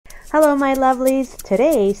Hello my lovelies!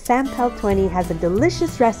 Today Sampel20 has a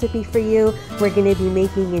delicious recipe for you. We're going to be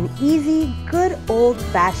making an easy, good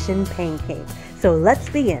old-fashioned pancake. So let's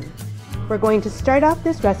begin. We're going to start off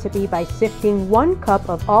this recipe by sifting 1 cup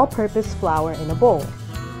of all-purpose flour in a bowl.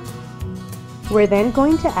 We're then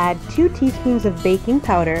going to add 2 teaspoons of baking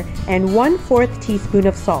powder and 1/4 teaspoon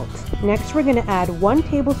of salt. Next we're going to add 1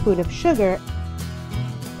 tablespoon of sugar,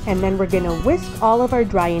 and then we're going to whisk all of our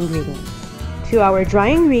dry ingredients. To our dry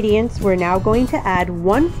ingredients, we're now going to add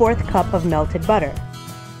 1/4 cup of melted butter,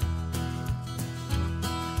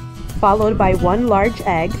 followed by 1 large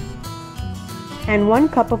egg and 1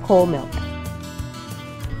 cup of whole milk.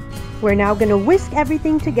 We're now going to whisk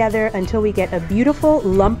everything together until we get a beautiful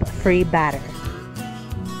lump-free batter.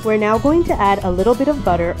 We're now going to add a little bit of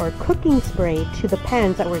butter or cooking spray to the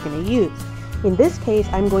pans that we're going to use. In this case,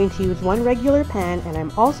 I'm going to use 1 regular pan, and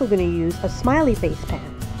I'm also going to use a smiley face pan.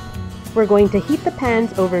 We're going to heat the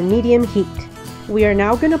pans over medium heat. We are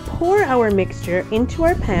now going to pour our mixture into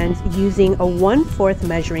our pans using a 1/4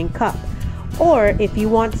 measuring cup. Or if you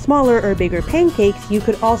want smaller or bigger pancakes, you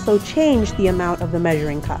could also change the amount of the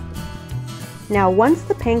measuring cup. Now once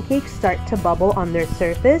the pancakes start to bubble on their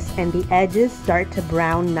surface and the edges start to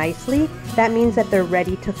brown nicely, that means that they're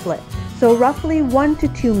ready to flip. So roughly 1 to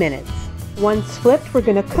 2 minutes. Once flipped, we're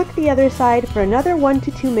going to cook the other side for another 1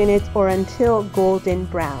 to 2 minutes or until golden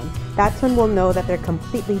brown. That's when we'll know that they're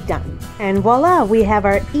completely done. And voila, we have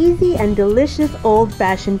our easy and delicious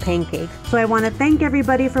old-fashioned pancakes. So I want to thank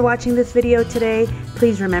everybody for watching this video today.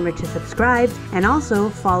 Please remember to subscribe and also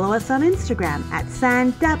follow us on Instagram at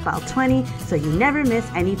Sampel20 so you never miss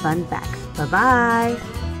any fun facts.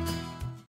 Bye-bye!